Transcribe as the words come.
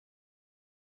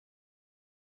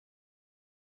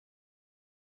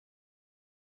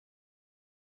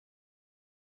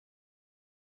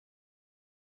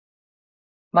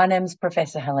My name is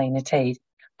Professor Helena Teede.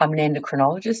 I'm an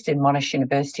endocrinologist in Monash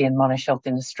University and Monash Health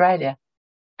in Australia,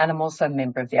 and I'm also a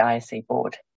member of the ISE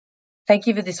board. Thank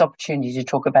you for this opportunity to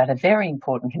talk about a very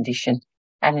important condition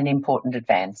and an important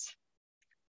advance.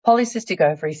 Polycystic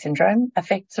ovary syndrome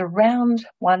affects around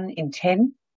 1 in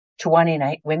 10 to 1 in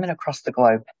 8 women across the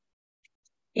globe.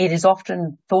 It is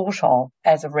often thought of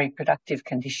as a reproductive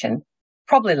condition,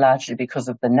 probably largely because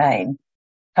of the name.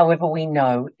 However, we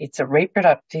know it's a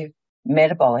reproductive,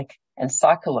 metabolic and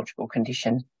psychological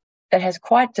condition that has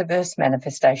quite diverse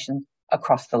manifestations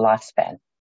across the lifespan.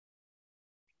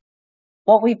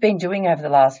 What we've been doing over the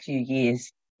last few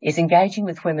years is engaging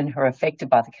with women who are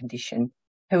affected by the condition,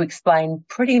 who explain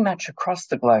pretty much across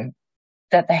the globe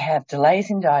that they have delays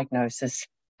in diagnosis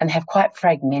and have quite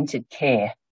fragmented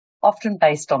care, often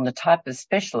based on the type of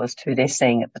specialist who they're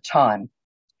seeing at the time.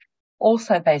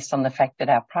 Also based on the fact that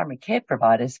our primary care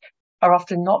providers are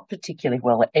often not particularly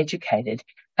well educated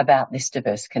about this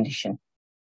diverse condition.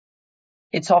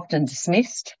 It's often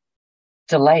dismissed,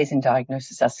 delays in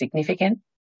diagnosis are significant,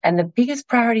 and the biggest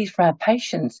priorities for our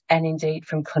patients and indeed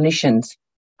from clinicians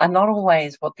are not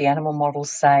always what the animal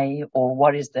models say or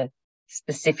what is the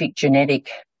specific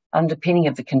genetic underpinning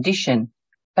of the condition,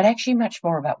 but actually much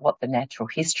more about what the natural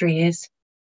history is,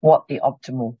 what the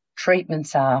optimal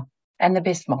treatments are, and the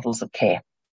best models of care.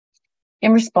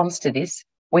 In response to this,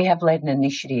 we have led an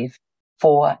initiative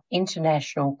for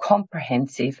international,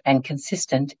 comprehensive and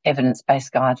consistent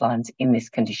evidence-based guidelines in this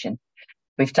condition.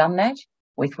 We've done that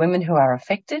with women who are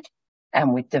affected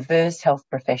and with diverse health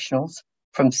professionals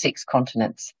from 6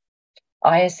 continents.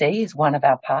 ISE is one of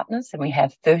our partners, and we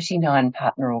have 39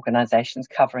 partner organisations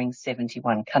covering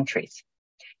 71 countries.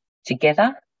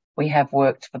 Together, we have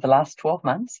worked for the last 12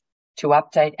 months to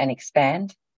update and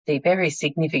expand the very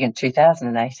significant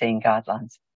 2018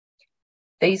 guidelines.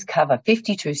 These cover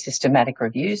 52 systematic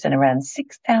reviews and around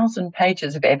 6,000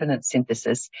 pages of evidence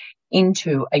synthesis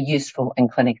into a useful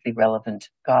and clinically relevant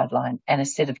guideline and a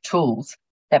set of tools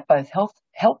that both help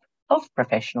health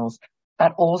professionals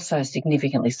but also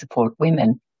significantly support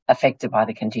women affected by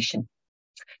the condition.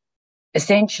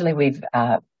 Essentially, we've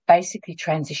basically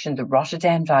transitioned the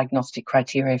Rotterdam diagnostic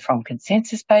criteria from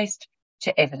consensus-based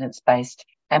to evidence-based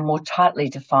and more tightly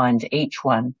defined each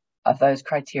one of those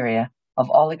criteria of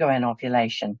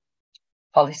oligoanovulation,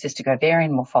 polycystic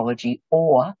ovarian morphology,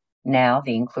 or now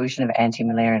the inclusion of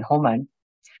anti-Müllerian hormone,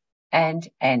 and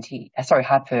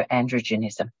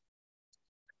hyperandrogenism.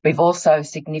 We've also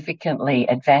significantly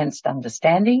advanced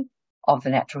understanding of the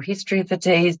natural history of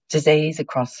the disease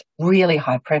across really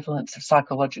high prevalence of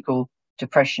psychological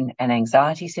depression and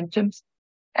anxiety symptoms,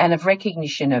 and of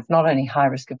recognition of not only high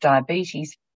risk of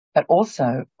diabetes, but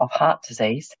also of heart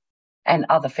disease and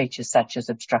other features such as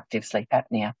obstructive sleep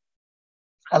apnea.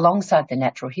 Alongside the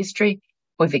natural history,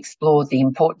 we've explored the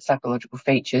important psychological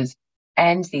features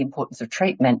and the importance of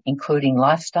treatment, including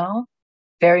lifestyle,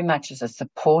 very much as a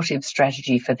supportive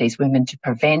strategy for these women to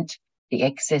prevent the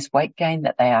excess weight gain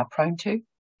that they are prone to,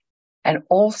 and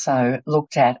also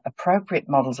looked at appropriate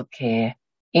models of care,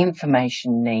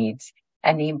 information needs,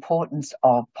 and the importance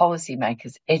of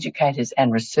policymakers, educators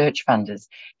and research funders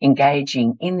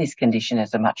engaging in this condition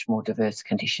as a much more diverse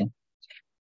condition.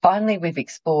 Finally, we've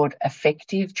explored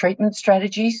effective treatment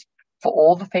strategies for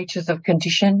all the features of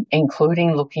condition,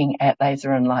 including looking at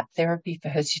laser and light therapy for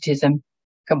hirsutism,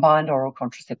 combined oral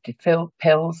contraceptive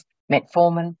pills,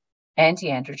 metformin,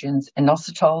 anti-androgens,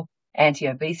 inositol,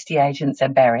 anti-obesity agents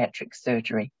and bariatric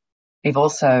surgery. We've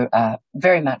also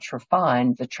very much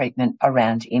refined the treatment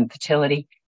around infertility,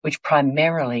 which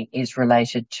primarily is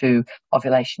related to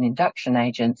ovulation induction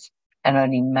agents and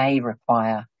only may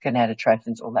require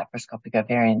gonadotropins or laparoscopic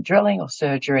ovarian drilling or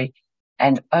surgery,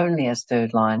 and only as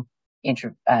third line in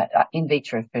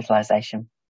vitro fertilization.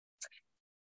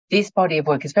 This body of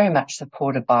work is very much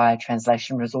supported by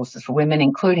translation resources for women,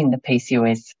 including the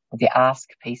PCOS, or the Ask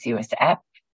PCOS app,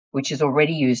 which is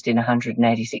already used in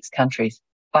 186 countries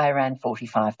by around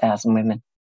 45,000 women.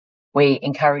 We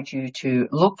encourage you to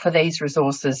look for these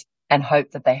resources and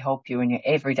hope that they help you in your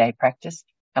everyday practice,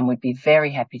 and we'd be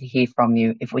very happy to hear from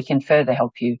you if we can further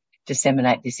help you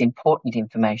disseminate this important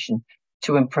information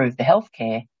to improve the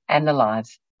healthcare and the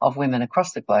lives of women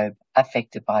across the globe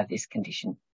affected by this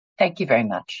condition. Thank you very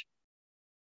much.